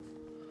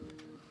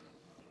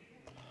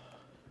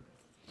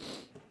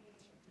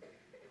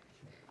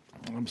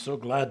I'm so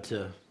glad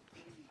to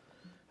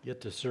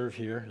get to serve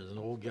here as an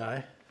old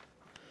guy.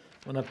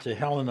 Went up to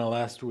Helena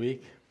last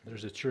week.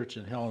 There's a church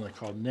in Helena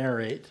called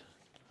Narrate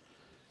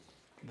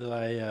that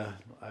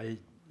I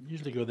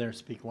usually go there and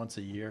speak once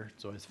a year.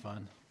 It's always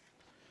fun,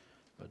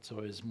 but it's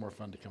always more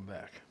fun to come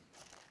back.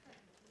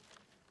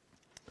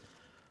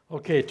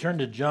 Okay, turn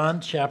to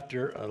John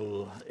chapter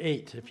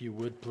 8, if you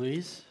would,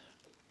 please.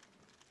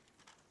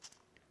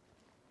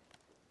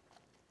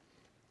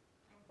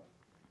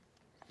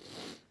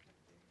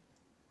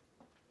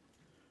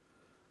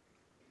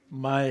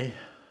 My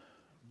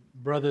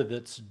brother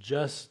that's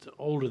just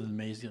older than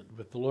me, he's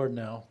with the Lord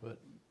now, but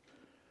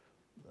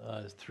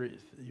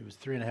he was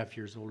 3.5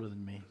 years older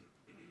than me.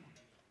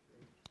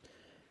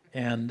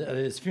 And at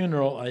his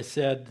funeral,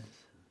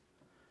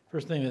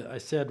 first thing that I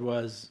said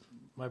was,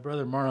 my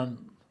brother Marlon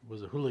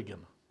was a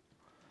hooligan.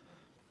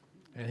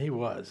 And he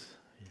was.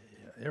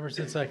 Ever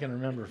since I can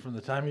remember, from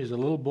the time he was a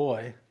little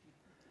boy,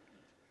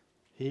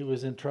 he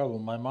was in trouble.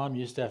 My mom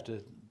used to have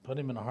to put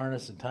him in a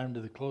harness and tie him to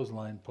the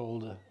clothesline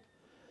pole to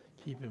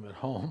keep him at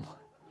home.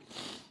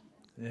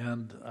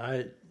 And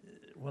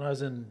when I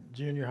was in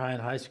junior high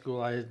and high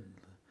school, I'd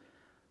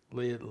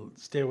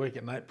stay awake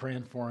at night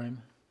praying for him.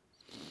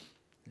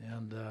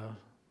 And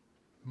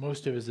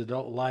most of his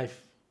adult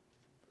life,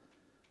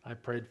 I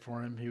prayed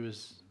for him. He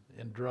was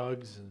in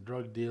drugs and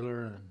drug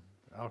dealer and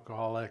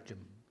alcoholic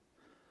and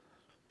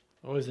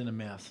always in a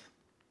mess.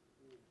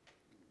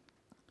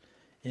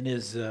 In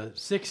his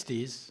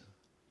 60s,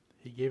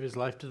 he gave his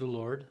life to the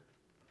Lord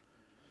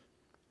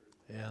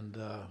and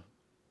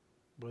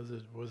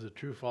was a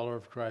true follower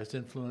of Christ.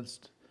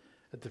 Influenced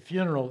at his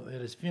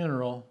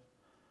funeral,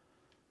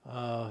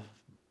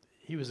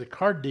 he was a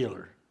card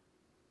dealer.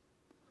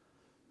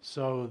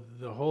 So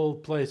the whole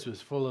place was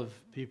full of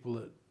people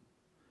that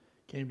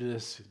came to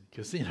this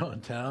casino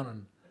in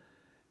town,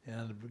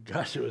 and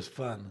gosh, it was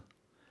fun.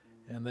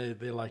 And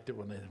they liked it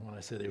when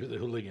I said he was a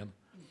hooligan.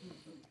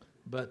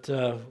 But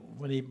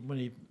when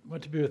he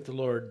went to be with the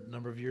Lord a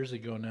number of years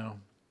ago now,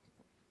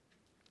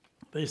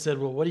 they said,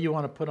 "Well, what do you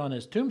want to put on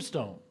his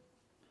tombstone?"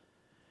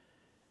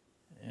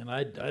 And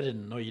I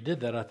didn't know you did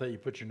that. I thought you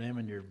put your name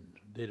and your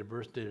date of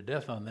birth, date of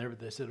death on there. But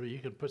they said, "Well, you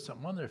can put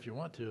something on there if you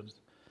want to."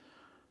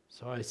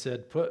 So I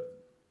said, "Put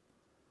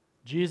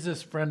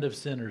Jesus, friend of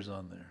sinners,"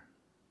 on there.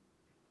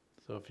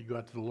 So if you go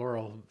out to the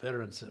Laurel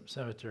Veteran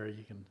Cemetery,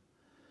 you can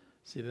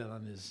see that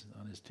on his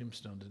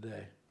tombstone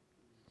today.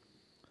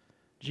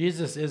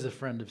 Jesus is a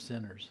friend of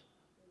sinners.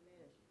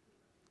 Amen.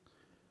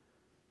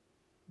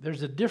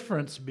 There's a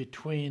difference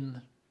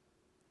between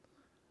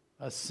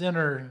a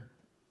sinner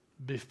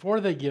before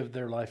they give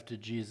their life to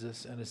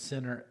Jesus and a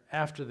sinner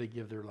after they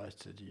give their life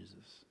to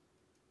Jesus.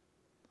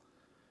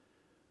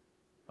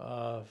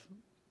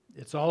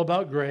 It's all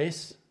about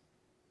grace,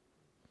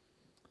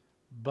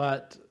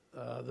 but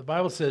the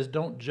Bible says,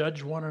 "Don't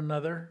judge one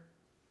another."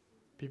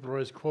 People are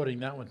always quoting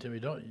that one to me.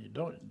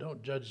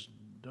 Don't judge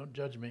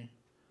me.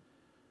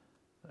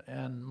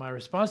 And my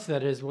response to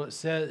that is,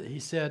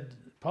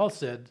 Paul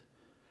said,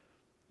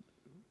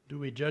 do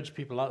we judge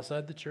people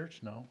outside the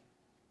church? No.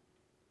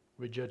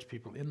 We judge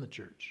people in the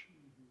church.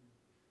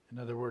 In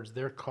other words,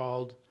 they're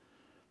called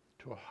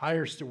to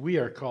we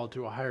are called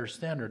to a higher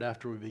standard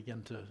after we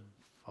begin to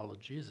follow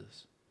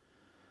Jesus.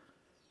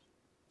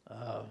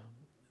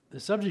 The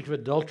subject of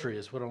adultery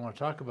is what I want to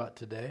talk about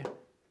today.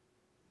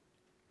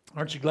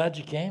 Aren't you glad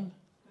you came?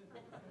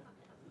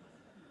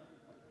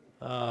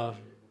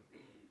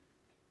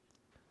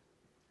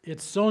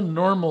 It's so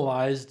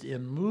normalized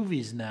in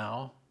movies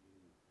now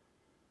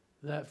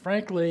that,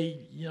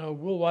 frankly,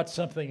 we'll watch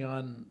something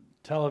on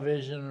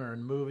television or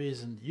in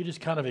movies, and you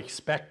just kind of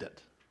expect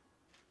it.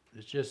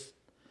 It's just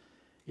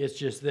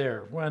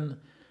there.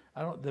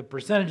 The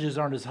percentages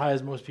aren't as high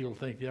as most people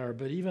think they are,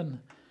 but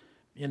even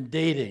in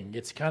dating,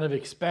 it's kind of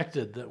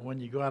expected that when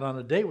you go out on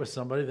a date with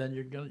somebody, then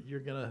you're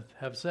gonna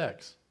have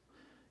sex.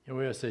 We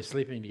always say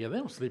sleeping together. They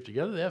don't sleep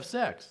together; they have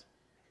sex.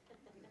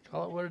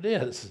 Call it what it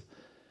is.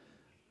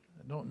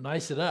 Don't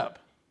nice it up.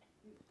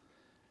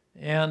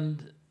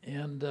 And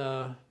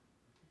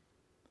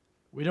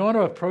we don't want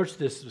to approach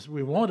this.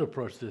 We won't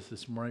approach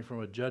this morning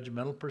from a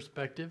judgmental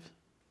perspective,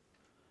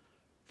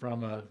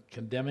 from a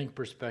condemning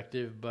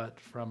perspective, but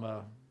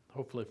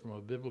hopefully from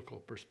a biblical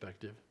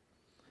perspective.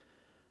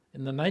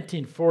 In the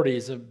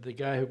 1940s, the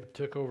guy who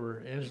took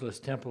over Angelus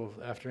Temple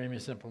after Amy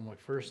Semple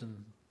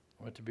McPherson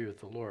went to be with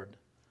the Lord,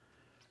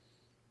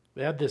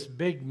 they had this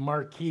big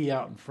marquee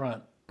out in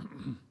front.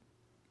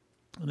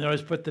 And they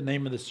always put the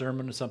name of the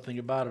sermon or something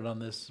about it on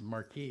this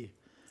marquee.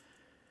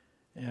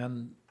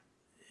 And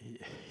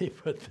he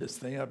put this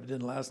thing up. It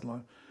didn't last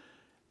long.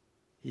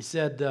 He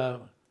said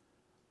the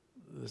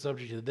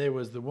subject of the day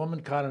was "The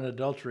Woman Caught in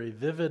Adultery,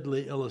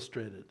 Vividly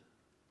Illustrated."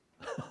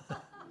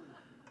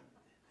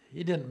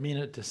 He didn't mean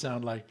it to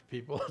sound like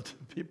people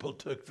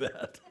took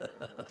that.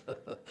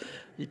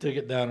 He took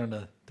it down in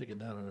a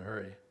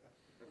hurry.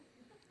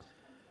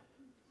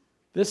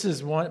 This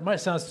is one, it might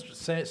sound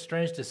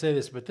strange to say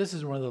this, but this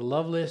is one of the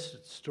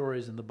loveliest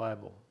stories in the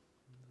Bible.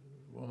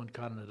 woman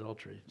caught in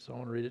adultery. So I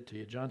want to read it to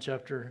you. John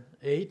chapter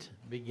 8,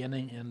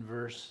 beginning in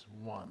verse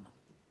 1.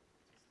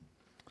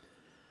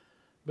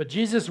 But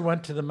Jesus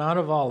went to the Mount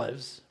of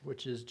Olives,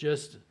 which is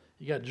just,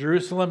 you got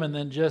Jerusalem, and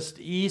then just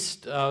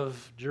east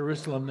of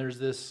Jerusalem, there's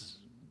this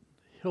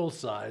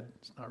hillside.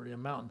 It's not really a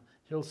mountain.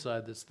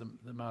 Hillside that's the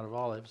Mount of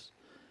Olives.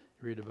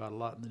 You read about a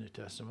lot in the New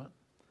Testament.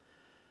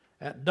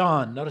 At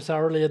dawn, notice how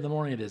early in the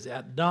morning it is.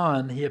 At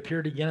dawn, he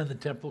appeared again in the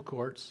temple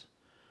courts,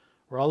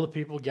 where all the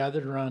people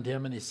gathered around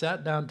him, and he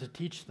sat down to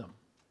teach them.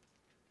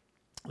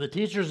 The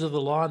teachers of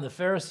the law and the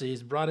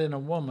Pharisees brought in a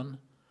woman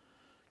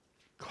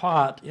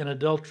caught in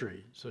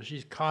adultery. So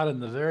she's caught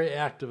in the very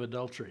act of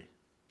adultery.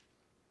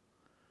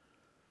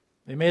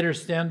 They made her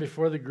stand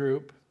before the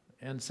group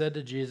and said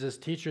to Jesus,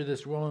 "Teacher,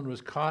 this woman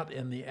was caught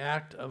in the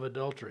act of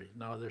adultery."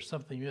 Now, there's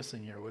something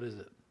missing here. What is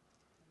it?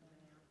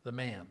 The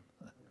man.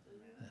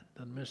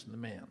 Doesn't mention the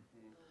man.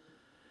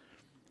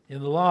 In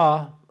the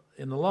law,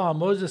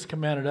 Moses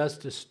commanded us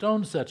to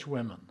stone such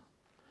women.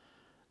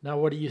 Now,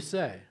 what do you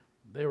say?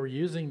 They were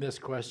using this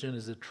question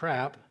as a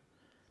trap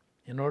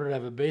in order to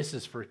have a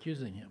basis for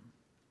accusing him.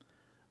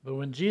 But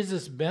when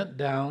Jesus bent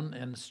down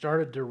and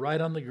started to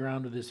write on the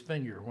ground with his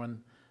finger,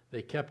 when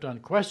they kept on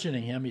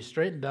questioning him, he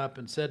straightened up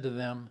and said to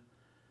them,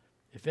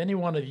 "If any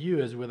one of you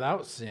is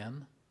without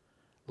sin,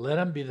 let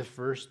him be the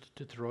first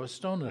to throw a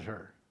stone at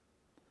her."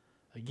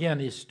 Again,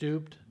 he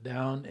stooped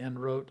down and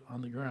wrote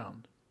on the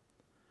ground.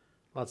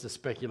 Lots of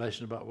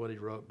speculation about what he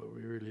wrote, but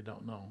we really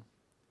don't know.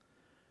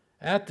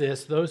 At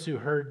this, those who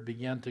heard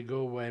began to go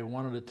away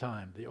one at a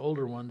time, the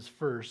older ones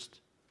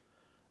first,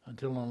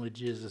 until only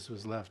Jesus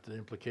was left. The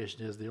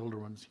implication is the older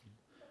ones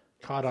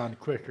caught on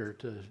quicker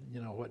to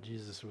what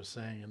Jesus was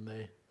saying, and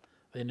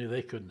they knew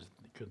they couldn't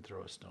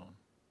throw a stone.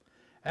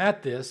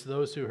 At this,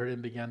 those who heard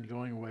him began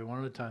going away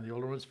one at a time, the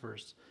older ones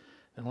first,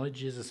 and only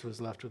Jesus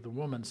was left with the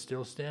woman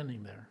still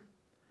standing there.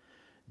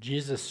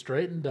 Jesus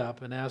straightened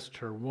up and asked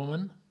her,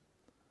 "Woman,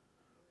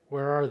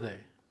 where are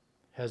they?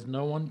 Has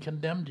no one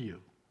condemned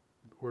you?"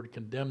 The word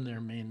condemn there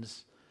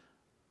means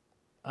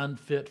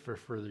unfit for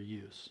further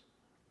use.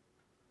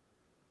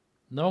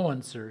 "No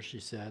one, sir," she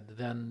said.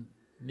 "Then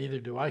neither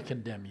do I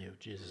condemn you,"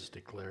 Jesus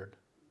declared.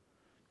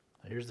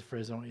 Now here's the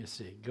phrase I want you to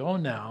see. "Go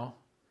now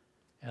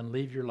and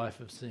leave your life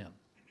of sin."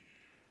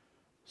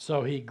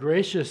 So he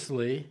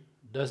graciously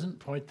doesn't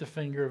point the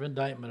finger of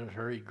indictment at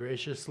her. He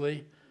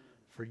graciously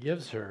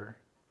forgives her.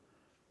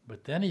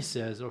 But then he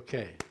says,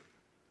 "Okay,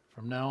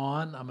 from now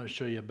on, I'm going to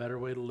show you a better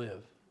way to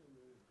live.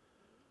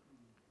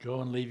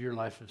 Go and leave your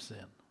life of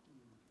sin."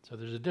 So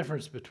there's a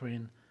difference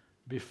between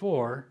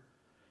before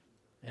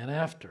and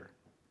after.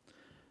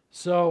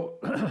 So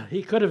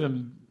he could have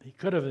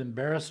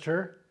embarrassed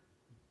her.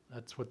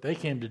 That's what they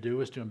came to do,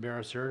 was to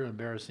embarrass her, to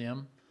embarrass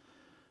him.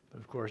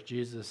 But of course,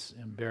 Jesus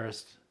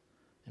embarrassed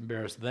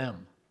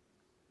them.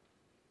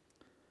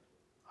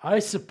 I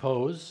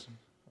suppose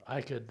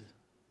I could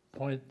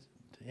point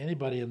to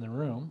anybody in the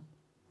room.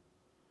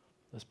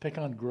 Let's pick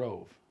on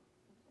Grove.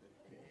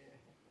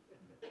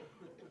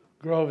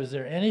 Grove, is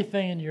there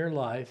anything in your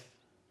life,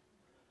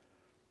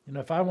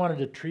 if I wanted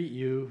to treat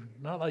you,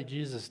 not like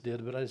Jesus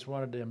did, but I just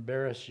wanted to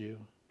embarrass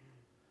you,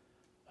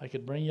 I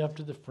could bring you up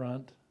to the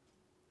front,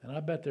 and I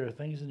bet there are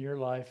things in your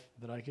life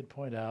that I could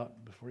point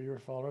out before you were a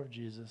follower of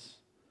Jesus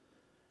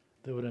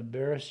that would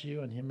embarrass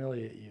you and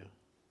humiliate you.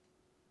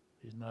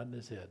 He's nodding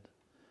his head.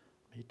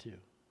 Me too.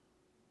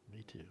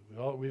 Me too.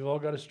 We've all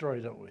got a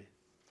story, don't we?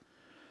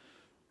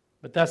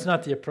 But that's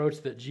not the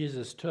approach that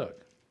Jesus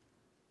took.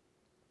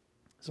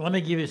 So let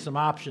me give you some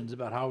options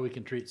about how we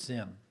can treat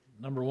sin.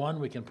 Number one,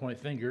 we can point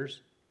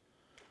fingers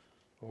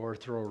or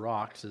throw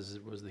rocks, as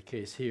it was the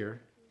case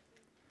here.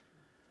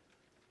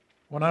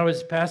 When I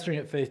was pastoring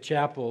at Faith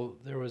Chapel,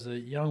 there was a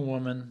young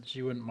woman,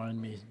 she wouldn't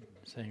mind me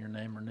saying her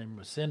name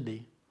was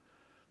Cindy,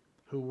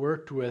 who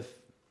worked with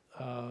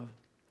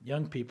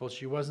young people.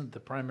 She wasn't the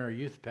primary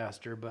youth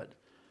pastor, but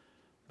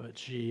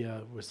she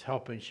was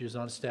helping. She was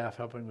on staff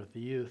helping with the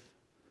youth.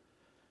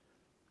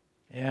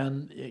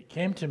 And it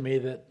came to me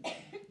that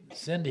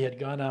Cindy had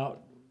gone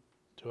out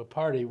to a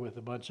party with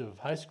a bunch of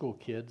high school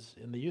kids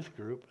in the youth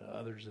group,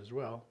 others as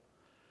well,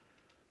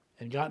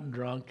 and gotten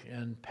drunk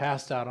and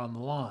passed out on the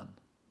lawn.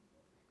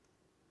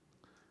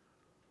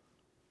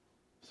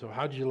 So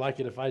how'd you like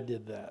it if I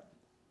did that?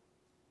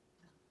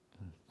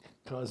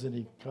 Cause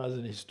any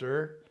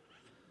stir?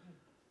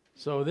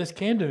 So this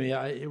came to me.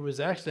 It was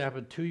actually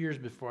happened 2 years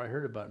before I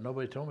heard about it.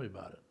 Nobody told me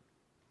about it,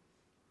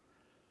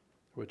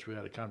 which we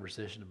had a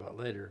conversation about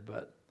later.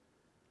 But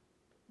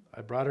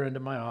I brought her into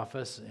my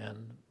office,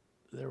 and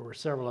there were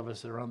several of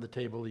us around the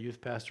table. The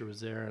youth pastor was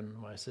there, and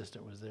my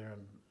assistant was there,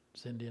 and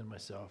Cindy and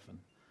myself. And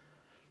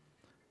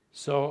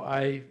so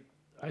I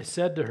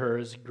said to her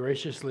as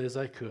graciously as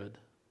I could,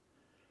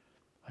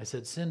 I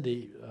said,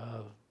 "Cindy,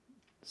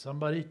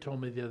 somebody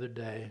told me the other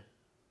day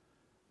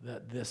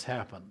that this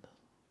happened."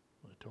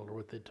 I told her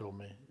what they told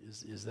me.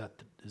 Is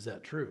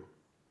that true?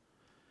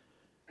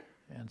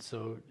 And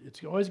so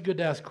it's always good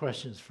to ask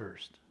questions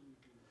first.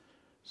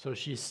 So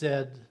she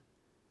said,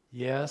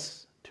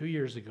 "Yes, 2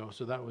 years ago,"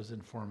 so that was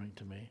informing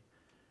to me.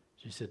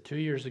 She said, 2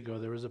 years ago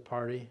there was a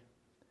party,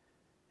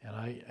 and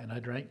I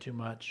drank too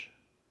much,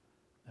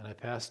 and I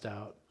passed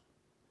out.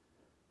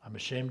 I'm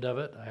ashamed of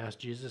it. I asked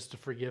Jesus to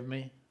forgive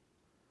me.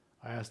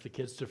 I asked the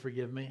kids to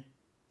forgive me.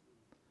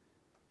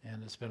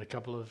 And it's been a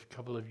couple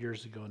of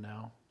years ago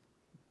now.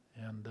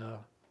 And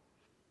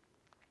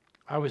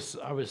I was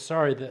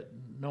sorry that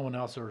no one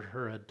else or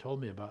her had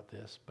told me about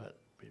this, but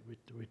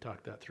we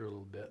talked that through a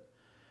little bit.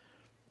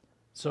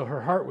 So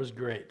her heart was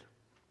great.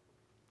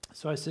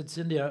 So I said,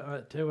 Cindy,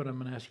 I tell you what I'm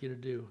going to ask you to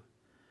do.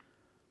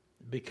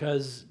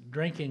 Because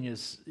drinking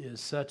is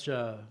such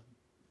a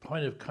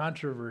point of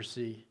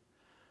controversy,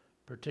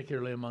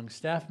 particularly among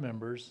staff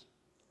members.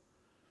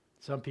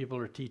 Some people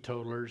are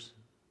teetotalers.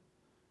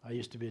 I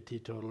used to be a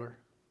teetotaler.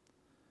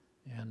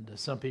 And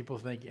some people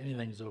think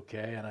anything's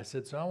okay. And I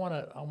said, so I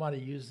want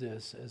to use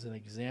this as an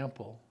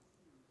example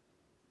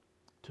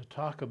to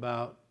talk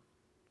about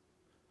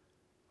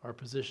our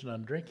position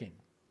on drinking.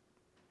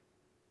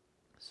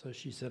 So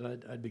she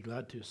said, I'd be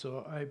glad to.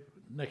 So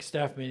next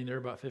staff meeting, there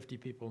were about 50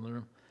 people in the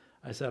room.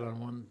 I sat on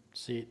one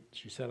seat.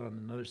 She sat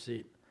on another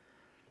seat.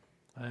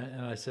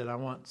 And I said, I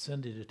want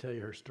Cindy to tell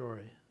you her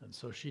story. And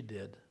so she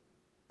did.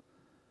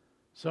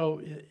 So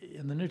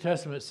in the New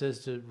Testament, it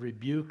says to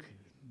rebuke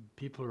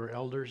people who are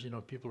elders,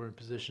 people who are in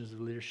positions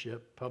of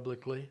leadership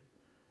publicly,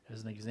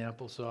 as an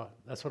example. So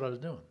that's what I was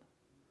doing.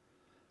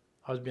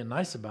 I was being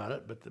nice about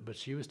it, but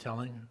she was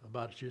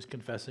she was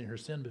confessing her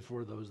sin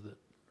before those that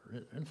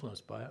were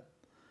influenced by it.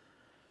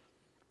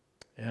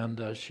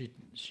 And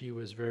she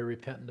was very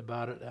repentant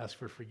about it, asked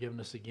for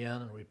forgiveness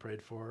again, and we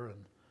prayed for her.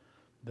 And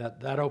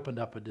that opened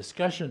up a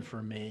discussion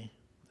for me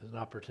as an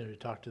opportunity to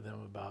talk to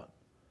them about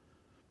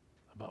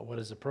what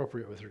is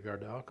appropriate with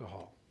regard to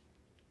alcohol.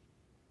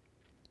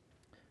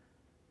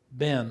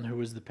 Ben, who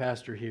was the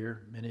pastor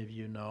here, many of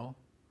you know,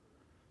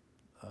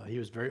 he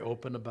was very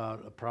open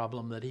about a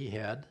problem that he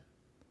had.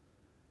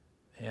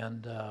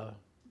 And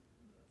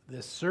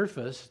this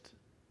surfaced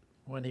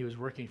when he was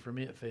working for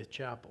me at Faith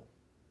Chapel.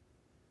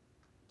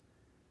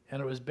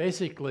 And it was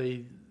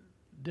basically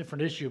a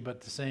different issue,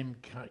 but the same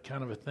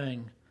kind of a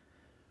thing.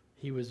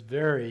 He was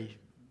very,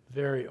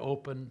 very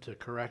open to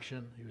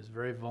correction. He was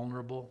very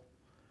vulnerable.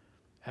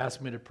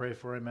 Asked me to pray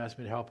for him, asked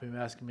me to help him,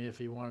 asked me if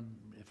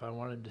I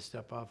wanted him to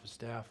step off of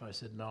staff. And I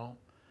said no.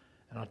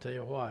 And I'll tell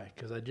you why.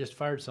 Because I just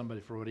fired somebody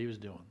for what he was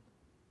doing.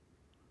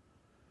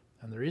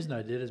 And the reason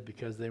I did is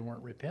because they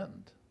weren't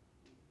repentant.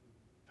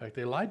 In fact,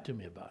 they lied to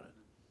me about it.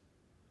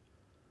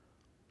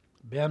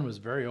 Ben was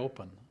very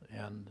open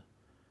and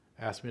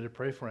asked me to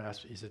pray for him.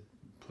 He said,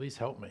 please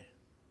help me.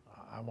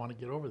 I want to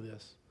get over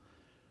this.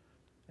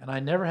 And I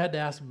never had to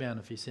ask Ben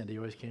if he sinned. He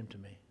always came to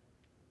me.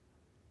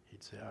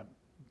 He'd say,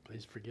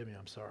 please forgive me,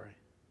 I'm sorry.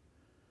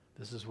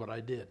 This is what I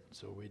did.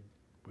 So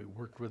we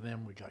worked with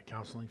him. We got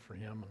counseling for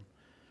him and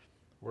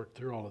worked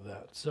through all of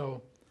that.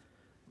 So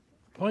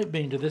point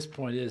being to this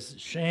point is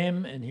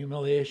shame and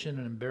humiliation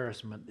and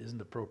embarrassment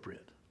isn't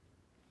appropriate.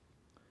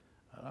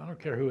 I don't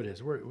care who it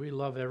is. We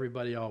love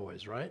everybody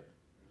always, right?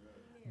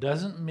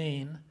 Doesn't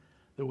mean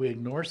that we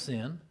ignore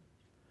sin.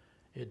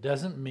 It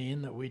doesn't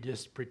mean that we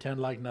just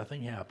pretend like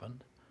nothing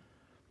happened.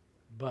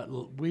 But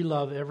we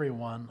love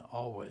everyone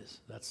always.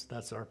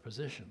 That's our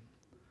position.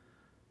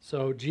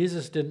 So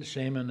Jesus didn't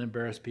shame and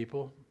embarrass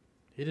people.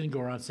 He didn't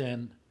go around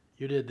saying,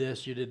 you did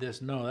this, you did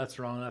this. No, that's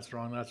wrong, that's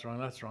wrong, that's wrong,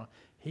 that's wrong.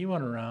 He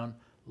went around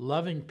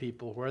loving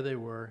people where they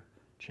were,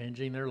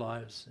 changing their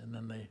lives, and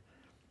then they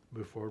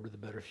move forward with a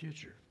better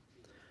future.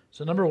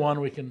 So number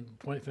one, we can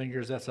point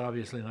fingers. That's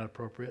obviously not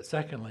appropriate.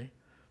 Secondly,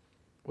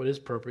 what is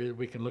appropriate,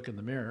 we can look in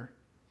the mirror.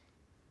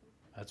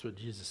 That's what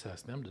Jesus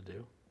asked them to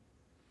do.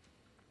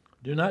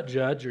 Do not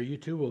judge, or you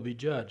too will be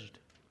judged.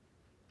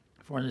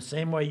 For in the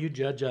same way you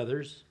judge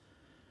others,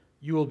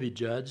 you will be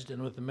judged,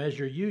 and with the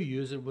measure you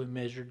use, it will be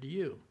measured to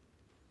you.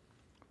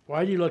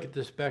 Why do you look at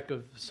the speck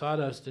of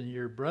sawdust in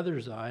your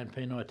brother's eye and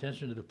pay no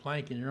attention to the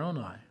plank in your own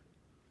eye?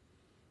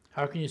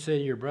 How can you say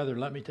to your brother,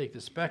 let me take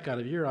the speck out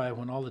of your eye,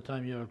 when all the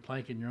time you have a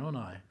plank in your own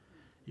eye?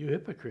 You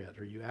hypocrite,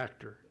 or you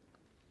actor.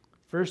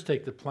 First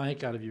take the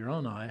plank out of your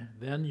own eye,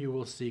 then you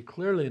will see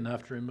clearly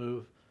enough to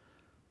remove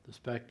the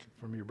speck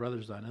from your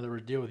brother's eye. In other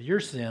words, deal with your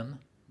sin,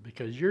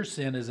 because your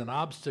sin is an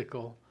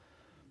obstacle.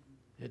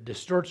 It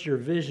distorts your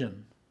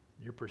vision,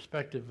 your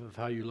perspective of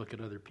how you look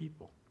at other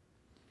people.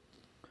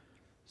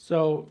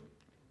 So,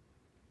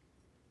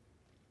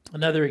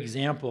 another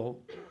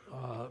example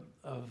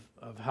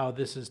of how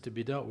this is to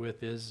be dealt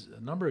with is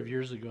a number of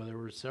years ago there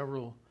were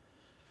several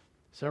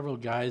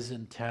guys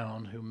in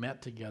town who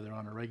met together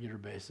on a regular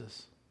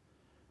basis,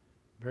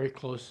 very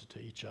close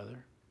to each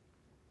other.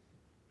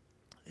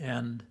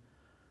 And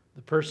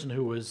the person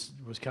who was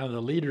kind of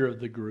the leader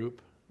of the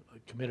group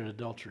committed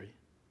adultery.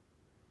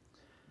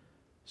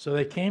 So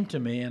they came to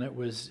me, and it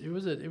was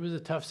a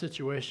tough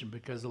situation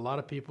because a lot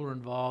of people were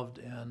involved,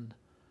 and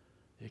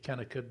it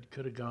kind of could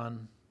have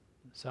gone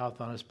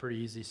south on us pretty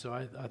easy. So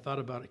I thought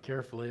about it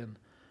carefully, and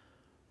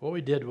what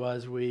we did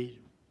was we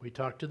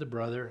talked to the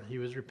brother. He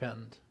was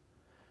repentant.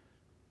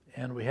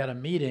 And we had a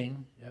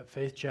meeting at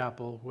Faith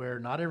Chapel where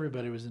not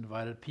everybody was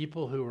invited.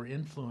 People who were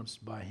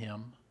influenced by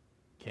him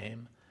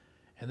came,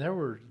 and there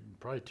were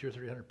probably 200 or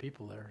 300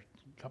 people there,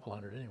 a couple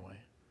hundred anyway.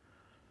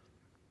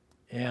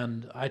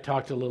 And I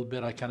talked a little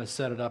bit. I kind of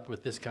set it up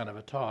with this kind of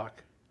a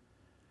talk.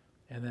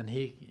 And then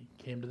he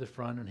came to the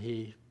front and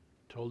he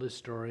told his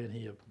story, and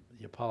he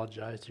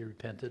apologized. He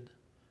repented,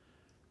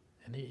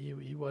 and he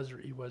was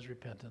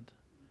repentant.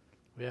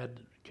 We had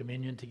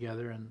communion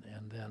together, and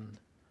then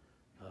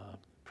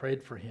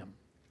prayed for him.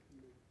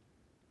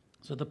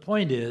 So the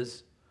point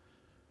is,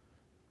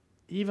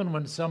 even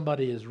when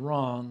somebody is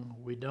wrong,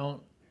 we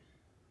don't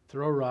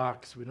throw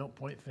rocks, we don't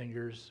point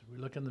fingers, we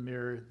look in the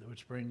mirror,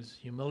 which brings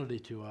humility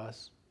to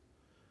us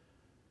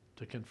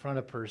to confront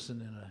a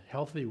person in a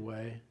healthy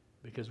way,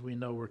 because we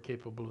know we're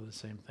capable of the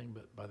same thing,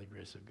 but by the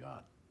grace of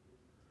God.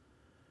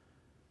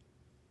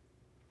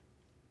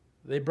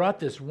 They brought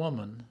this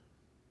woman,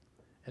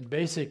 and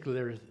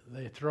basically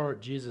they throw her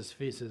at Jesus'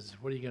 feet, says,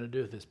 what are you going to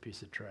do with this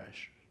piece of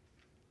trash?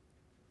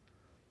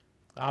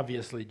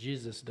 Obviously,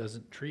 Jesus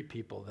doesn't treat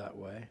people that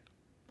way.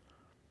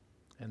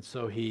 And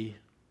so he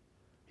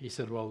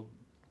said, well,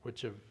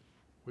 which of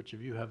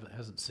you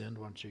hasn't sinned?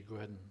 Why don't you go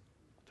ahead and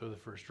throw the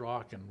first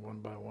rock? And one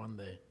by one,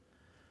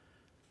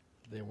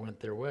 they went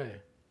their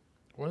way.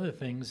 One of the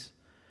things,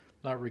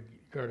 not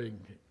regarding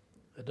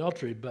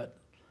adultery, but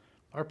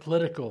our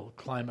political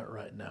climate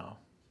right now.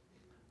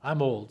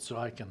 I'm old, so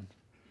I can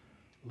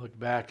look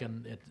back,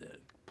 and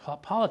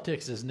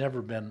politics has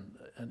never been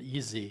an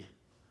easy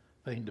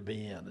thing to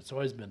be in. It's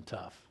always been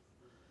tough.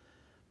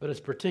 But it's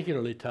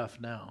particularly tough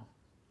now.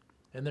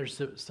 And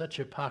there's such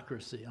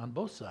hypocrisy on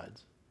both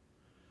sides.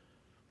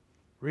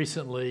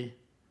 Recently,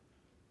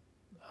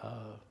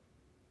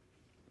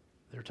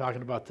 they're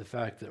talking about the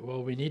fact that,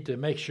 well, we need to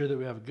make sure that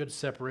we have a good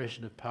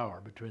separation of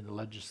power between the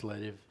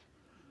legislative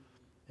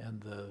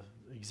and the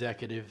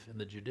executive and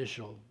the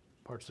judicial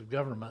parts of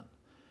government.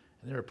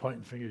 And they were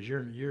pointing fingers,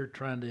 you're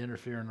trying to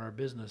interfere in our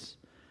business.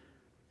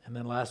 And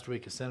then last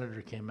week a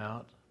senator came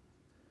out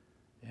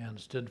and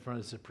stood in front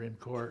of the Supreme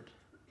Court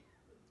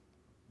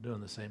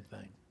doing the same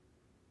thing.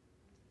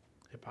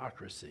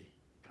 Hypocrisy,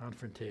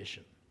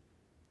 confrontation.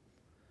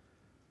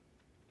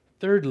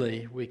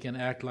 Thirdly, we can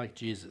act like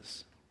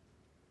Jesus.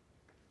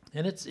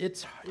 And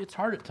it's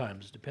hard at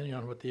times, depending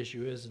on what the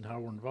issue is and how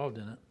we're involved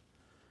in it.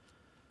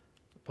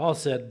 Paul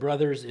said,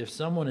 brothers, if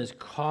someone is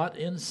caught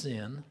in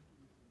sin,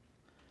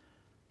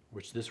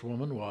 which this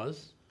woman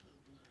was,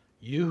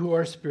 you who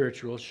are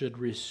spiritual should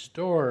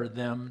restore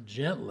them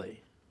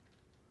gently.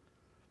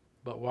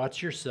 But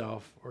watch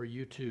yourself, or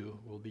you too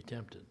will be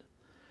tempted.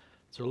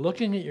 So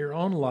looking at your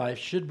own life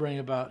should bring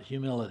about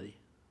humility.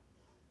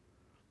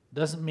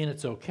 Doesn't mean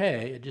it's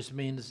okay. It just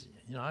means,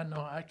 I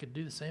know I could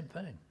do the same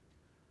thing.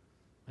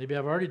 Maybe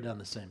I've already done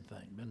the same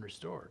thing, been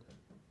restored.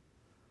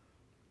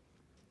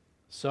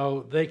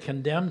 So they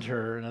condemned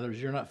her. In other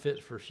words, you're not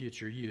fit for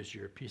future use.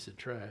 You're a piece of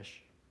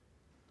trash.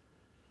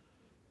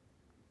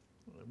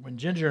 When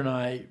Ginger and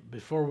I,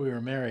 before we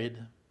were married,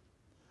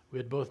 we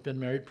had both been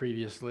married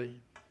previously.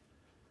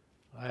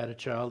 I had a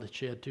child.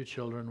 She had 2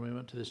 children. We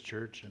went to this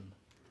church,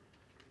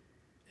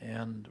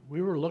 and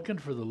we were looking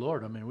for the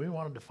Lord. I mean, we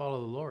wanted to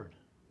follow the Lord.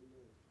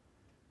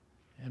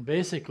 And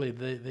basically,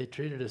 they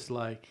treated us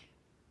like,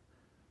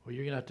 well,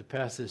 you're going to have to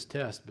pass this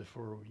test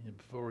before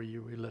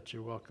we let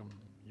you welcome.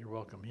 You're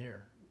welcome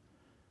here.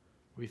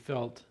 We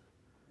felt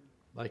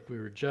like we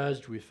were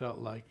judged. We felt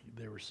like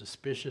they were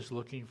suspicious,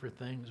 looking for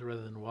things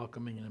rather than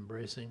welcoming and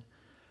embracing.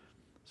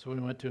 So we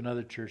went to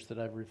another church that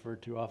I've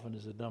referred to often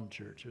as a dumb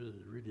church. It was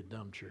a really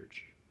dumb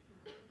church.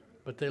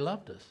 But they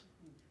loved us.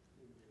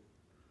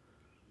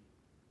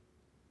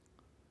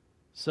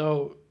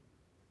 So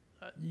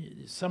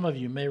some of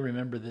you may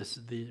remember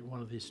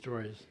one of these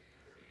stories.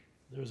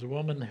 There was a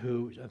woman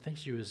who, I think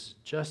she was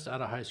just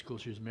out of high school.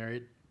 She was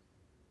married.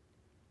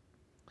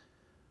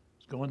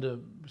 It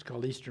was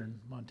called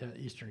Montana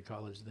Eastern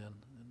College then.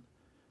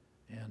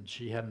 And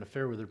she had an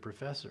affair with her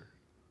professor.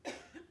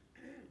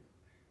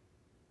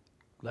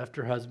 Left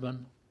her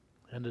husband,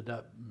 ended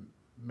up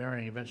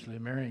eventually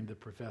marrying the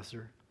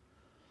professor.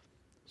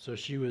 So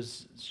she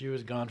was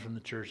gone from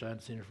the church. I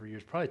hadn't seen her for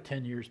years. Probably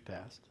 10 years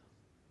passed.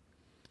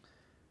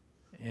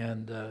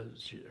 And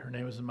her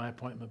name was in my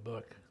appointment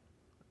book.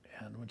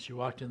 And when she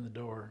walked in the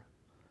door,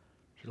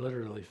 she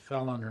literally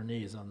fell on her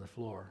knees on the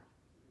floor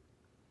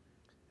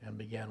and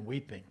began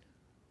weeping.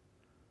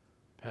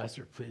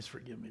 Pastor, please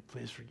forgive me,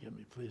 please forgive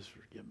me, please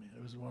forgive me.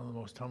 It was one of the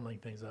most humbling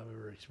things I've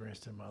ever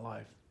experienced in my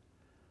life.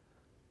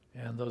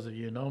 And those of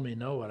you who know me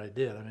know what I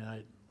did. I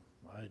mean,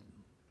 I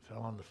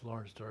fell on the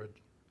floor and started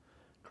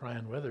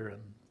crying with her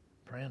and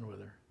praying with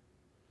her.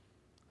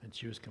 And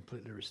she was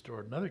completely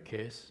restored. Another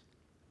case,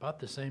 about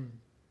the same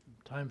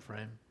time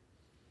frame,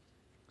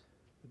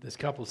 this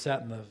couple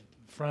sat in the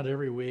front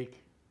every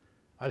week.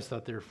 I just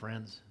thought they were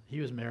friends. He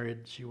was married,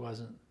 she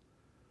wasn't.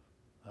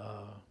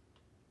 I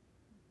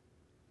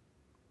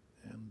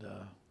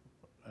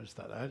just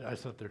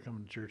thought they were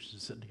coming to church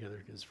and sitting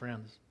together as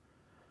friends.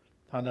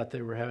 Found out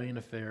they were having an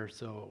affair,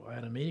 so I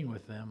had a meeting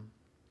with them.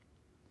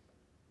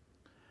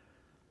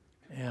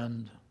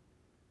 And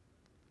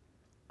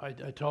I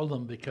told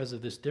them, because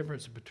of this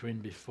difference between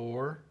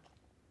before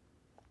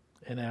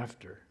and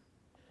after.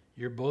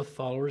 You're both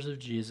followers of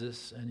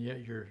Jesus, and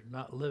yet you're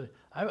not living.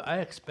 I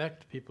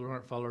expect people who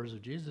aren't followers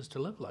of Jesus to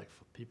live like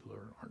people who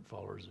aren't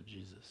followers of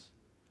Jesus.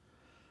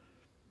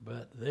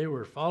 But they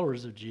were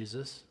followers of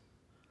Jesus,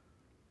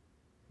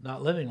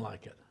 not living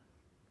like it.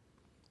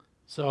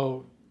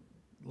 So,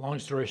 long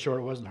story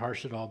short, it wasn't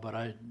harsh at all, but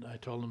I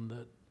told them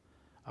that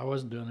I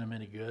wasn't doing them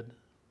any good,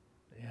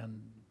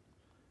 and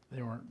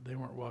they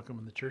weren't welcome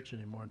in the church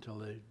anymore until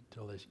they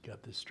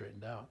got this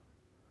straightened out.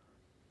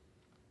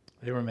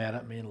 They were mad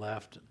at me and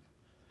left.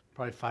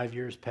 Probably 5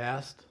 years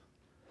passed.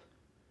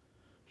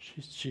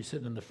 She's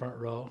sitting in the front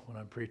row when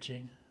I'm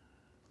preaching,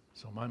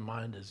 so my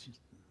mind is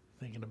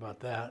thinking about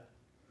that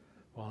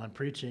while I'm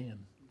preaching, and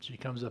she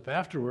comes up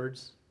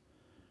afterwards,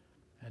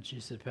 and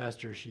she said,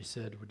 "Pastor," she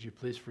said, "would you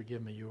please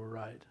forgive me? You were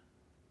right.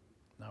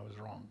 And I was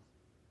wrong.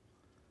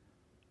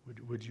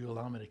 Would you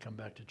allow me to come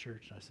back to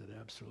church?" And I said,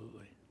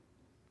 "Absolutely."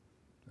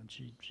 And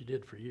she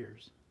did for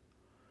years.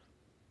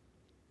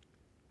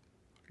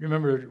 You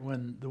remember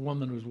when the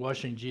woman was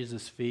washing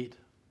Jesus' feet?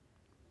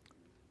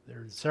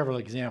 There are several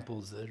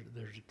examples.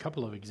 There's a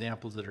couple of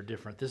examples that are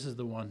different. This is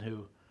the one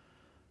who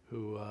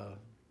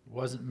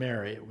wasn't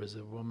Mary. It was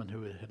a woman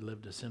who had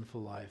lived a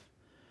sinful life.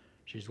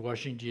 She's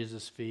washing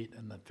Jesus' feet,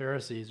 and the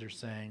Pharisees are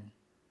saying,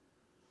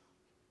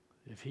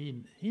 if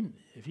he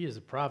is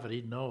a prophet,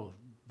 he'd know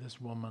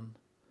this woman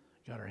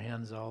got her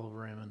hands all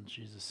over him, and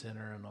she's a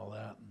sinner and all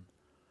that.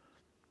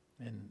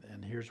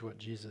 And here's what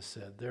Jesus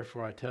said: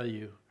 "Therefore I tell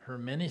you, her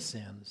many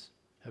sins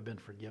have been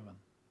forgiven,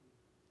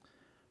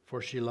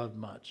 for she loved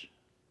much.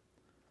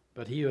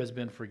 But he who has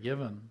been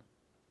forgiven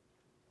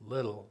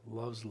little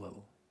loves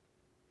little."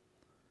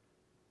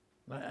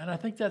 And I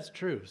think that's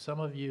true.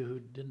 Some of you who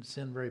didn't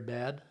sin very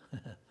bad,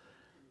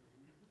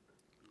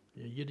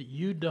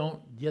 you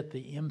don't get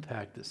the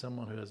impact that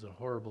someone who is a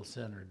horrible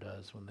sinner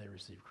does when they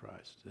receive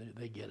Christ.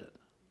 They get it.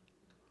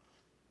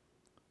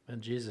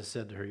 And Jesus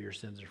said to her, "Your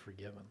sins are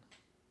forgiven."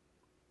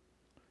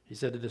 He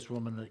said to this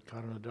woman that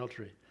caught in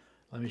adultery,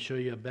 "Let me show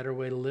you a better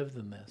way to live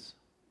than this.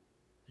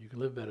 You can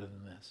live better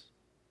than this."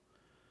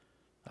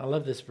 I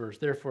love this verse.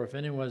 "Therefore, if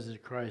anyone is in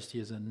Christ, he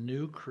is a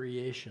new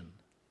creation.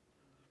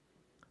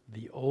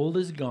 The old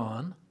is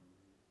gone,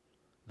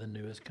 the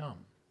new has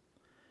come.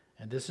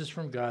 And this is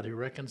from God, who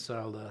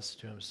reconciled us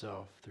to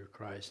himself through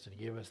Christ and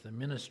gave us the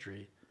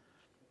ministry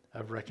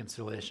of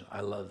reconciliation."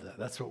 I love that.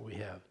 That's what we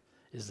have,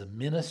 is the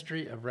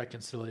ministry of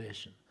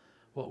reconciliation.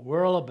 What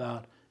we're all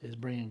about is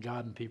bringing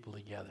God and people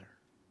together.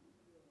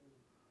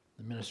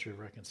 The ministry of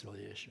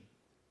reconciliation.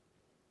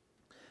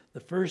 The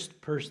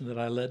first person that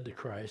I led to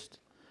Christ,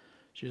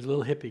 she was a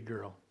little hippie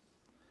girl.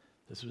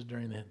 This was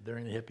during the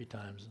hippie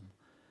times,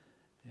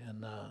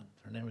 and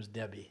her name was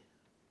Debbie.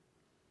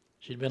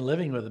 She'd been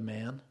living with a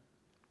man,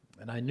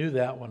 and I knew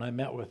that when I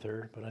met with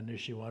her, but I knew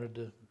she wanted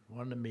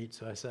to meet,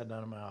 so I sat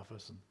down in my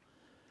office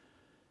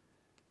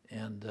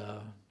and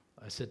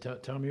I said,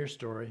 tell me your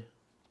story.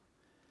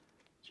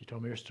 She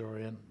told me her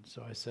story, and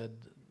so I said,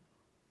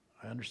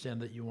 "I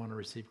understand that you want to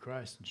receive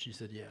Christ," and she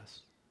said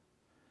yes.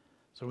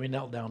 So we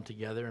knelt down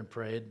together and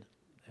prayed,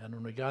 and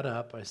when we got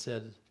up, I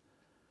said,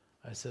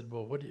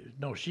 "Well,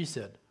 she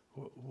said,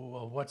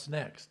 "Well, what's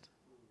next?"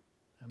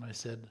 And I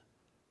said,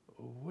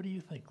 "What do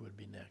you think would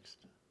be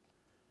next?"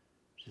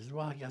 She said,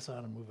 "Well, I guess I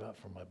ought to move out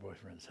from my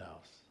boyfriend's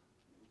house."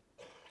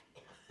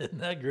 Isn't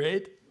that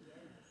great?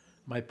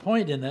 My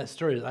point in that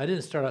story is I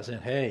didn't start out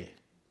saying, "Hey,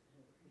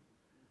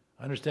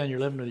 I understand you're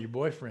living with your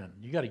boyfriend.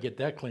 You got to get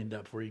that cleaned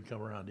up before you can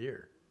come around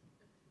here."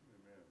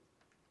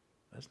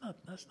 Amen.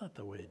 That's not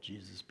the way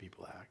Jesus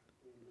people act.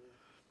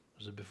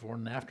 There's a before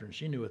and after, and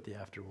she knew what the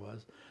after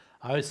was.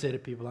 I always say to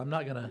people, I'm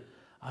not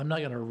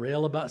gonna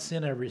rail about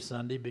sin every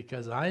Sunday,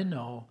 because I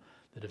know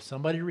that if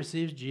somebody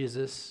receives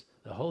Jesus,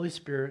 the Holy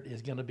Spirit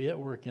is going to be at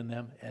work in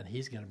them, and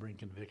he's going to bring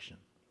conviction.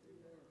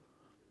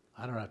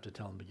 I don't have to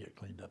tell them to get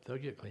cleaned up. They'll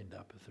get cleaned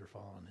up if they're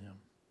following him.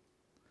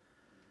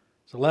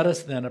 So let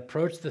us then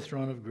approach the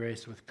throne of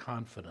grace with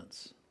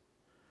confidence,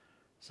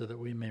 so that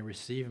we may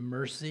receive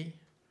mercy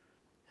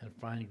and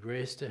find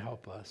grace to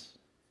help us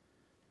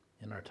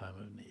in our time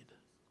of need.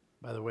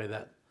 By the way,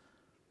 that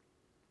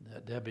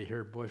Debbie,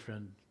 her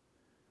boyfriend,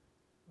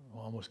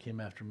 almost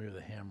came after me with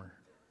a hammer.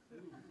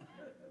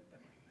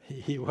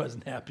 He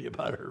wasn't happy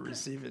about her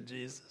receiving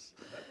Jesus.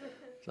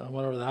 So I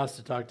went over to the house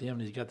to talk to him,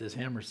 and he's got this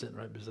hammer sitting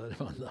right beside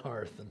him on the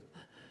hearth. And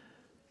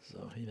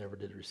so he never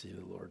did receive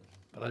the Lord.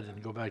 But I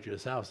didn't go back to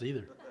his house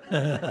either.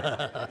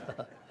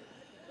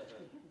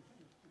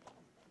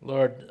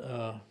 Lord,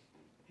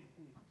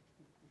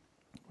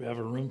 we have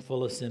a room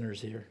full of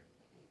sinners here,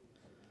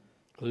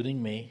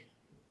 including me.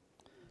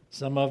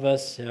 Some of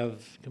us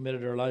have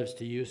committed our lives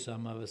to you,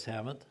 some of us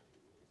haven't.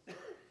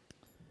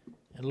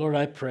 And Lord,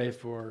 I pray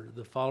for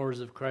the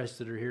followers of Christ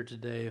that are here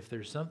today. If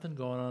there's something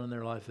going on in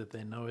their life that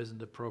they know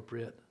isn't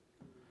appropriate,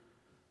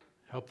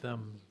 help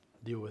them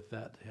deal with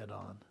that head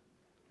on.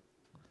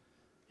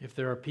 If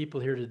there are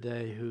people here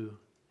today who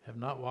have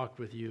not walked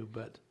with you,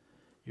 but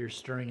you're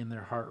stirring in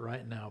their heart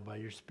right now by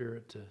your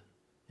Spirit to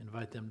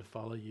invite them to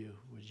follow you,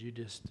 would you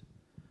just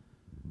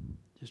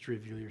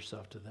reveal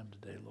yourself to them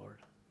today, Lord?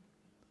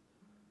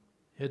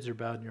 Heads are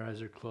bowed and your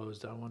eyes are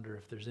closed. I wonder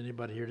if there's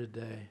anybody here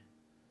today.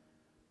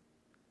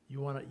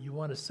 You want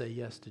to say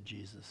yes to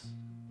Jesus.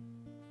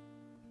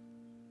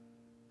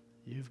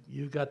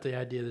 You've got the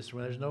idea this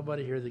way. There's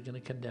nobody here that's going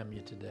to condemn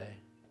you today.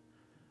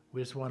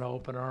 We just want to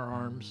open our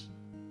arms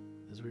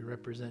as we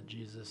represent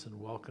Jesus and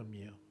welcome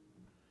you.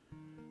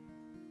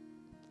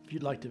 If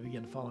you'd like to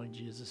begin following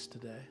Jesus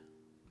today,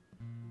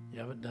 you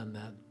haven't done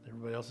that.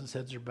 Everybody else's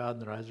heads are bowed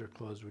and their eyes are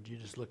closed. Would you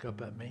just look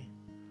up at me?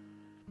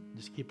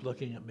 Just keep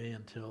looking at me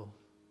until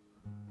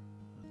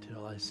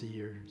I see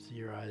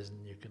your eyes,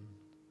 and you can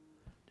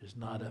just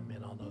nod at me,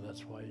 and I'll know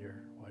that's why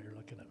you're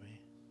looking at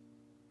me.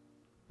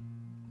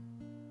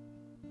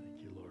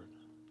 Thank you, Lord.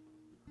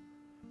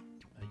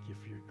 Thank you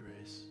for your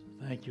grace.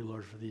 Thank you,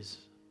 Lord, for these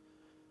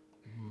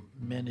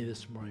many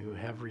this morning who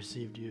have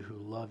received you, who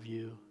love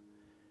you,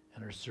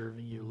 and are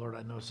serving you. Lord,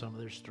 I know some of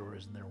their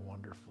stories, and they're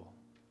wonderful.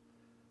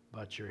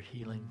 About your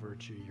healing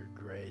virtue, your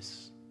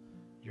grace,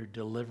 your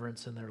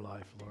deliverance in their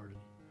life, Lord.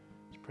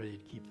 Just pray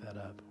you'd keep that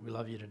up. We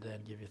love you today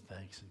and give you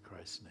thanks in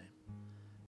Christ's name.